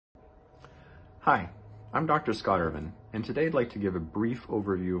Hi, I'm Dr. Scott Irvin, and today I'd like to give a brief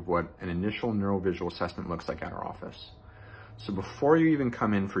overview of what an initial neurovisual assessment looks like at our office. So before you even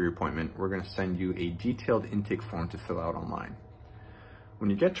come in for your appointment, we're going to send you a detailed intake form to fill out online.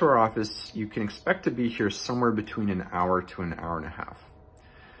 When you get to our office, you can expect to be here somewhere between an hour to an hour and a half.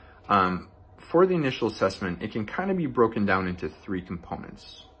 For the initial assessment, it can kind of be broken down into three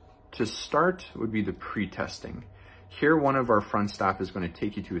components. To start would be the pre-testing. Here, one of our front staff is going to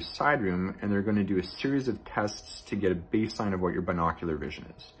take you to a side room and they're going to do a series of tests to get a baseline of what your binocular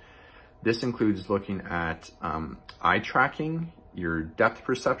vision is. This includes looking at eye tracking, your depth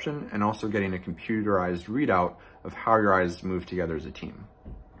perception, and also getting a computerized readout of how your eyes move together as a team.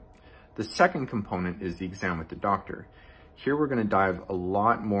 The second component is the exam with the doctor. Here we're going to dive a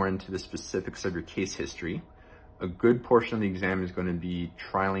lot more into the specifics of your case history. A good portion of the exam is going to be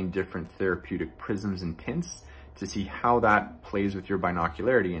trialing different therapeutic prisms and tints to see how that plays with your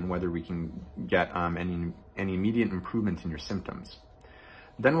binocularity and whether we can get any immediate improvement in your symptoms.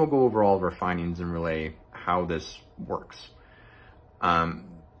 Then we'll go over all of our findings and relay how this works.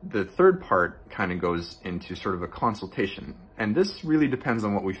 The third part kind of goes into sort of a consultation, and this really depends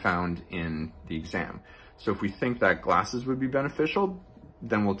on what we found in the exam. So if we think that glasses would be beneficial,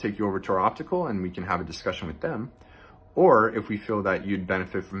 then we'll take you over to our optical and we can have a discussion with them. Or if we feel that you'd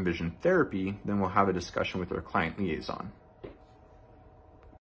benefit from vision therapy, then we'll have a discussion with our client liaison.